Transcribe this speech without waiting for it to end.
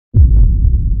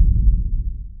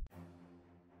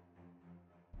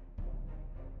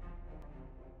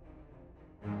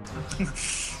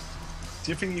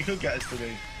Do you think you could get us to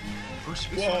me?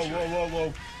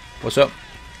 Whoa. What's up?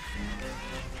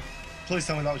 Please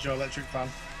tell me that was your electric fan.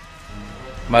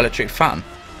 My electric fan?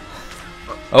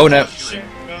 Oh no. Shit,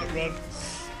 run.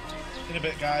 In a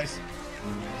bit, guys.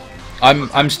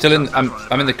 I'm still in.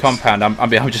 I'm in the compound.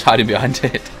 I'm just hiding behind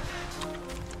it.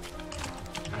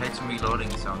 I heard some reloading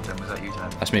sounds. Then was that you, Tim?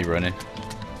 That's me running.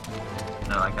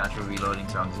 No, like actual reloading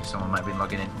sounds. If someone might be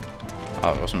logging in.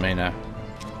 Oh, it wasn't me now.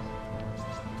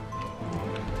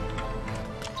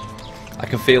 I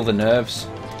can feel the nerves.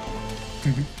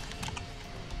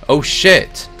 Oh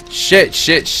shit!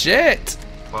 Shit!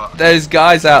 What? There's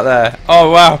guys out there. Oh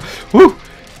wow! Woo!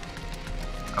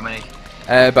 How many?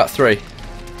 About 3.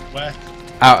 Where?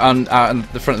 Out on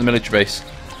the front of the military base.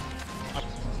 I'm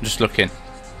just looking.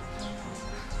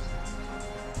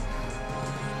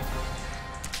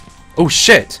 Oh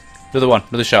shit! Another one.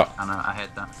 Another shot. I know. I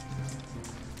heard that.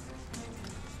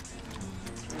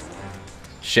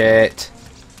 Shit.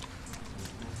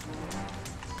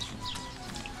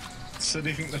 So do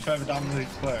you think they're further down the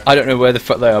clear? I don't know where the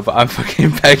fuck they are, but I'm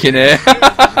fucking pegging here. No,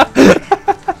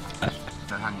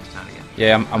 hang this down again.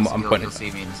 Yeah, I'm pointing. You'll see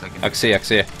me in a second. I can see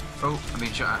you. Oh, I'm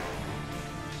being shot at.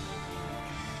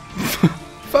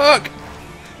 Fuck!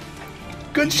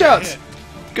 Gunshots!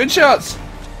 Gunshots!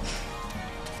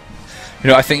 You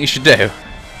know what I think you should do?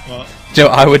 What? Do you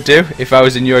know what I would do if I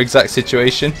was in your exact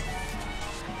situation?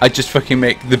 I'd just fucking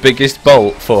make the biggest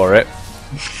bolt for it,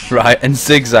 right, and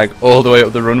zigzag all the way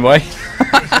up the runway.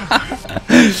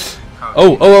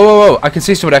 Oh! I can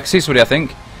see somebody, I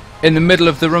think. In the middle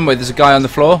of the runway, there's a guy on the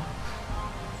floor.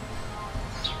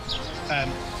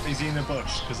 Is he in a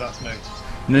bush? Because that's me.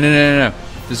 No.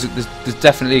 There's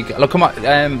definitely. Look on my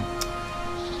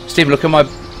Stephen. Look on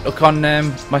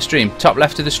my stream. Top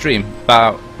left of the stream,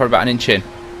 probably about an inch in.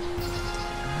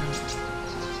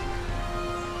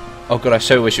 Oh god, I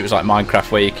so wish it was like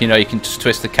Minecraft where you can just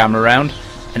twist the camera around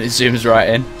and it zooms right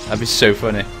in. That'd be so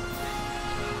funny.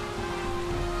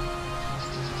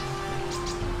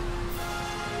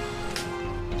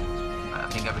 I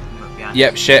think I've been behind.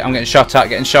 Yep, shit. I'm getting shot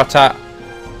at.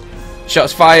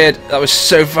 Shots fired. That was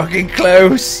so fucking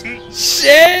close.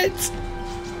 Shit.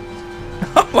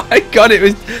 Oh my god, it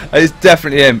was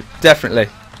definitely him. Definitely.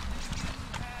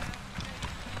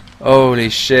 Holy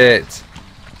shit.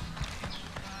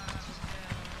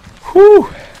 Whew.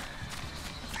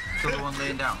 Still the one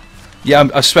laying down. Yeah,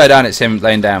 I swear down it's him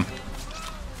laying down.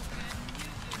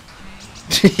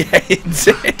 Yeah, he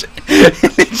did.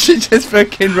 She just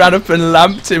fucking ran up and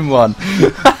lamped him one.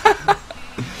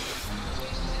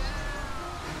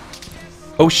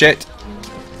 Oh shit.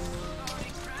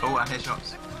 Oh, I hear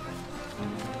shots.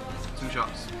 2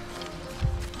 shots.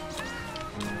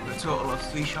 A total of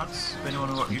 3 shots. If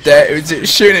anyone got you There, it was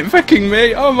shooting at fucking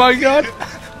me. Oh my god.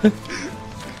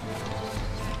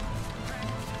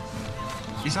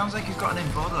 He sounds like he's got an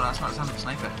M4 though. That's not the sound of a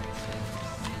sniper.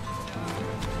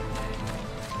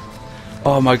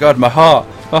 Oh my god, my heart.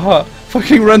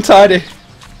 Fucking run tidy.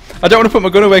 I don't want to put my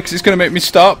gun away because it's going to make me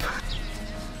stop.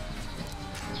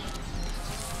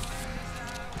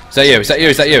 Is that you?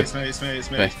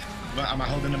 It's me. Am I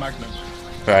holding the magnum?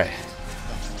 Right.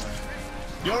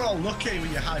 You're all lucky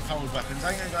with your high-powered weapons.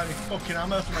 I ain't got any fucking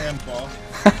ammo for my M4.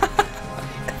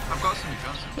 I've got some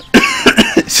Johnson.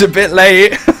 It's a bit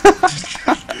late.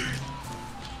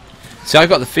 See, I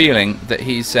got the feeling that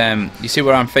he's. You see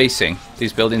where I'm facing?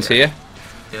 These buildings here.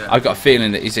 Yeah. I got a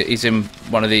feeling that he's in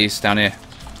one of these down here.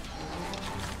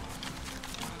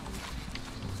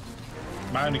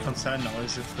 My only concern now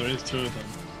is if there is 2 of them,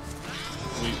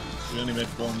 we only made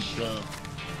 1 throw.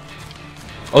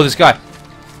 Oh, this guy.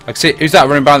 I can see. Who's that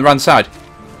running around the side?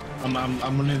 I'm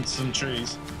running into some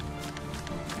trees.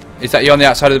 Is that you on the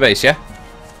outside of the base? Yeah.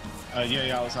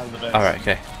 Yeah, outside of the base. All right.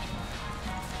 Okay.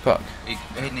 Fuck. He's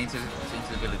heading into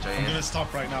the village. I'm gonna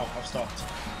stop right now. I've stopped.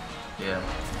 Yeah.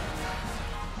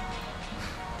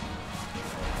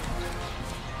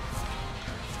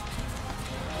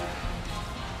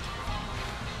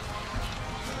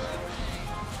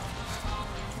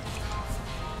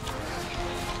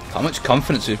 How much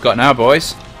confidence we've got now,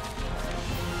 boys?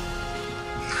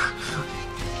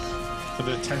 For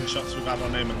the 10 shots we've had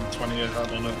on him and 20 we've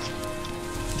had on us.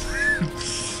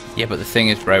 Yeah, but the thing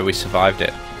is, bro, we survived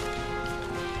it.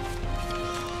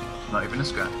 Not even a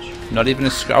scratch. Not even a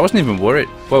scratch. I wasn't even worried.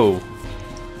 Whoa.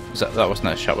 That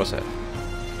wasn't a shot, was it?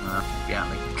 Yeah,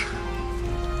 me.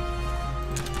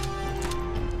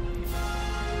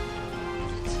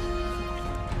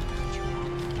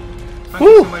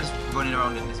 Woo! Somewhere's running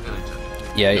around in this village.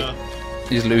 Yeah, No.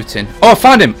 he's looting. Oh, I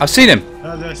found him! I've seen him!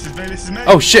 This is me.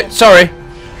 Oh shit, sorry!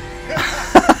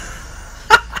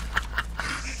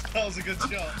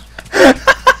 shot.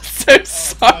 So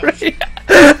sorry.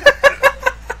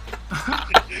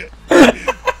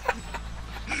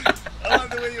 I like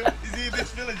the way you. Is he in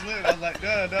this village? Look, I was like, no.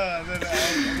 And then there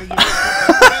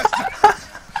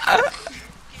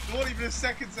wasn't even a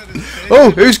second sentence.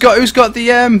 Oh, who's got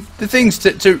the things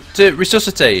to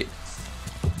resuscitate?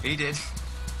 He did.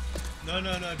 No.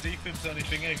 Defib's only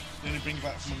thingy. They only bring you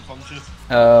back from unconscious.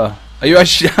 Are you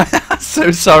actually?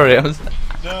 So sorry. I was.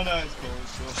 No, it's cool.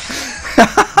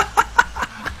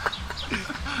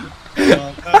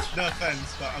 No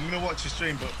offense, but I'm gonna watch your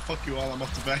stream. But fuck you all. I'm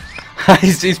off to bed.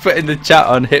 he's put in the chat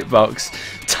on Hitbox.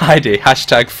 Tidy.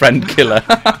 # friend killer.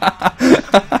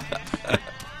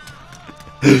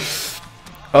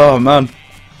 Oh man.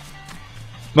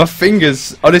 My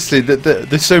fingers, honestly,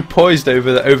 they're so poised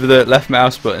over the left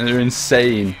mouse button. They're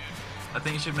insane. I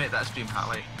think you should make that stream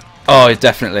highlight. Oh,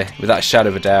 definitely, without a shadow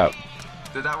of a doubt.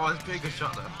 Dude, that was a pretty good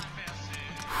shot though.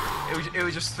 It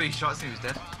was just 3 shots and he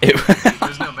was dead. It There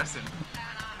was no messing.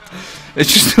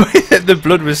 It's just the way that the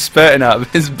blood was spurting out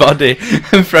of his body,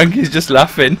 and Frankie's just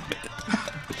laughing.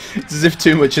 It's as if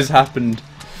too much has happened.